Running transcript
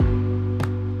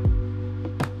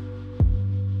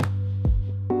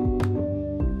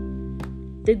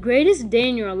The greatest day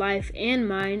in your life and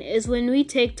mine is when we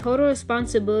take total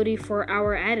responsibility for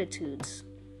our attitudes.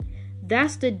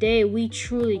 That's the day we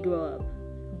truly grow up.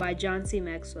 By John C.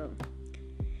 Maxwell.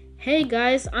 Hey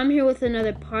guys, I'm here with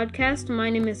another podcast.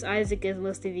 My name is Isaac, as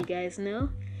most of you guys know.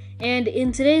 And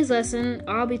in today's lesson,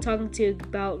 I'll be talking to you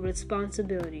about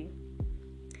responsibility.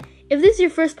 If this is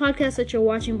your first podcast that you're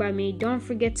watching by me, don't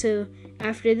forget to,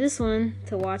 after this one,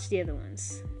 to watch the other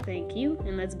ones. Thank you,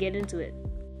 and let's get into it.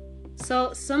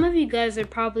 So, some of you guys are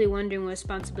probably wondering what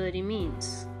responsibility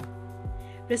means.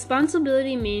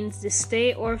 Responsibility means the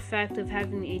state or fact of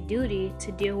having a duty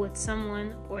to deal with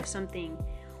someone or something,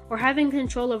 or having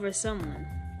control over someone.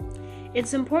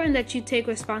 It's important that you take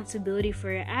responsibility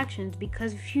for your actions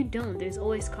because if you don't, there's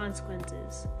always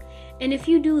consequences. And if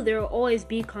you do, there will always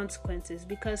be consequences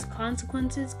because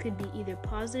consequences could be either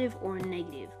positive or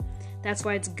negative. That's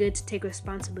why it's good to take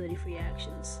responsibility for your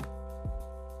actions.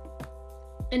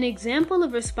 An example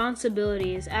of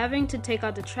responsibility is having to take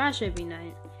out the trash every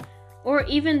night, or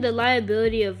even the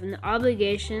liability of an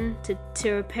obligation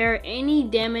to repair any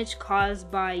damage caused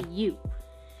by you.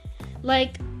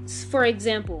 Like, for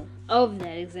example,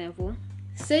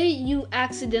 say you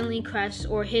accidentally crashed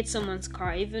or hit someone's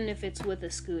car, even if it's with a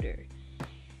scooter.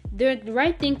 The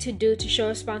right thing to do to show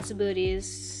responsibility is,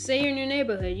 say you're in your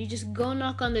neighborhood, you just go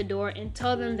knock on the door and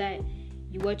tell them that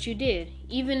what you did.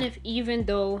 Even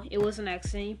though it was an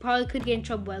accident, you probably could get in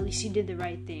trouble, but at least you did the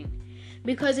right thing.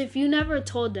 Because if you never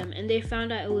told them and they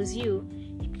found out it was you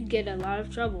could get a lot of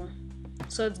trouble.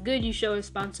 So it's good you show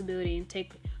responsibility and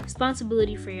take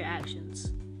responsibility for your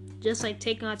actions. Just like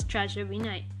taking out the trash every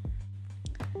night.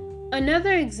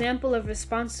 Another example of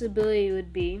responsibility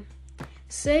would be,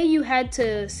 say you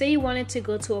wanted to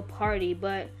go to a party,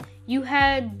 but you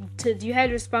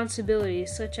had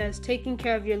responsibilities such as taking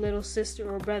care of your little sister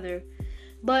or brother,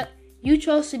 but you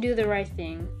chose to do the right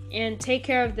thing and take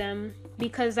care of them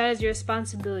because that is your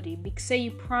responsibility. Say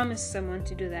you promised someone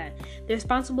to do that. The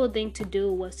responsible thing to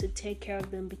do was to take care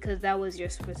of them because that was your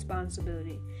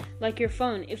responsibility. Like your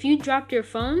phone. If you dropped your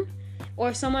phone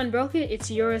or someone broke it,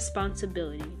 it's your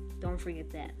responsibility. Don't forget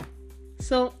that.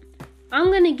 So, I'm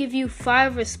going to give you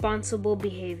 5 responsible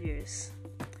behaviors.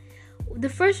 The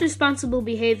first responsible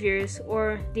behaviors,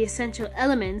 or the essential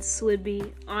elements, would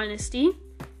be honesty,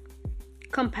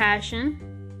 compassion,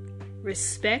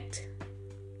 respect,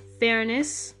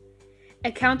 fairness,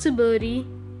 accountability,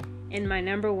 and my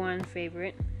number one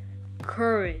favorite,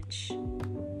 courage.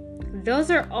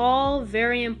 Those are all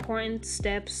very important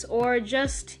steps, or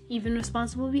just even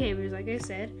responsible behaviors, like I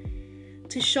said,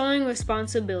 to showing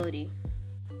responsibility.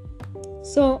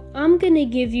 So, I'm going to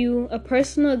give you a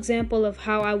personal example of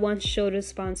how I once showed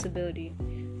responsibility.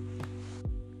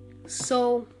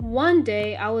 So, one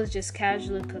day I was just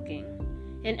casually cooking,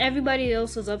 and everybody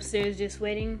else was upstairs just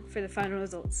waiting for the final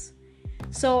results.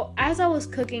 So, as I was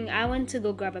cooking, I went to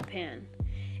go grab a pan.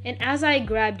 And as I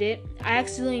grabbed it, I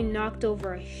accidentally knocked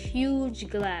over a huge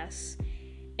glass.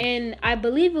 And I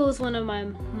believe it was one of my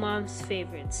mom's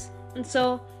favorites. And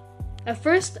so, at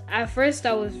first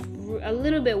I was a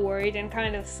little bit worried and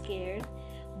kind of scared.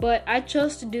 But I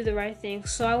chose to do the right thing.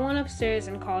 So I went upstairs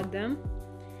and called them.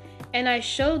 And I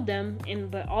showed them,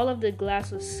 but all of the glass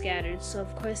was scattered. So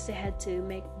of course they had to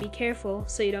be careful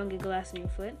so you don't get glass in your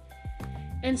foot.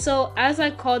 And so as I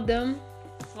called them,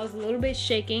 I was a little bit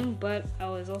shaking, but I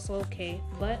was also okay.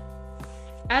 But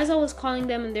as I was calling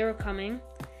them and they were coming,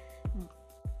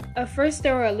 at first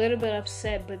they were a little bit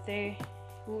upset, but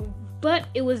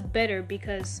it was better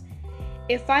because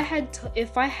if I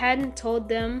hadn't told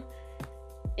them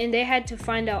and they had to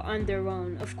find out on their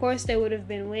own, of course they would have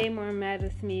been way more mad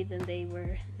with me than they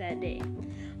were that day.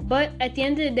 But at the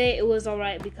end of the day, it was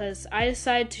alright because I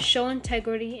decided to show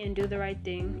integrity and do the right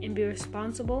thing and be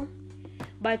responsible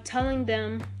by telling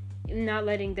them and not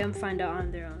letting them find out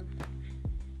on their own.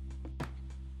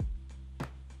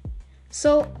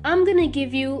 So, I'm going to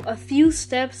give you a few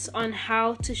steps on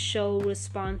how to show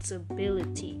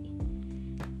responsibility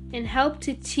and help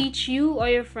to teach you or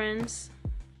your friends.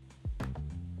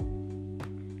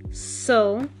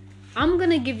 So, I'm going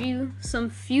to give you some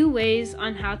few ways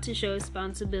on how to show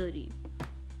responsibility.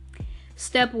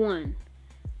 Step 1.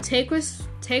 Take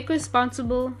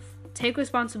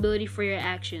responsibility for your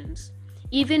actions,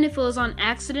 even if it was on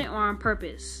accident or on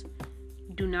purpose.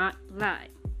 Do not lie.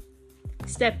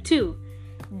 Step 2.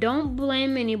 Don't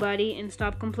blame anybody and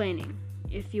stop complaining,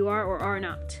 if you are or are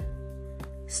not.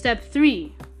 Step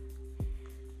 3.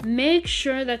 Make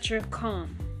sure that you're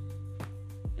calm,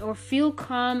 or feel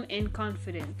calm and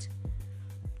confident.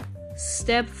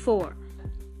 Step 4.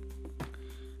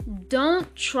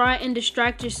 Don't try and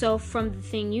distract yourself from the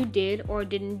thing you did or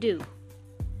didn't do.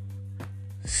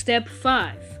 Step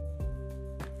 5.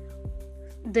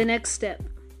 The next step.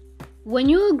 When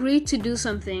you agree to do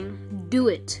something, do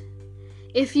it.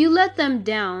 If you let them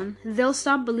down, they'll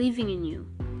stop believing in you.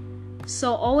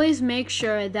 So always make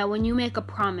sure that when you make a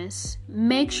promise,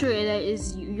 make sure that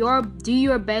do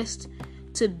your best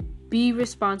to be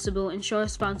responsible and show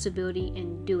responsibility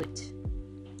and do it.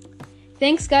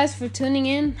 Thanks guys for tuning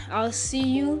in. I'll see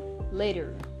you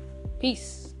later.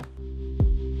 Peace.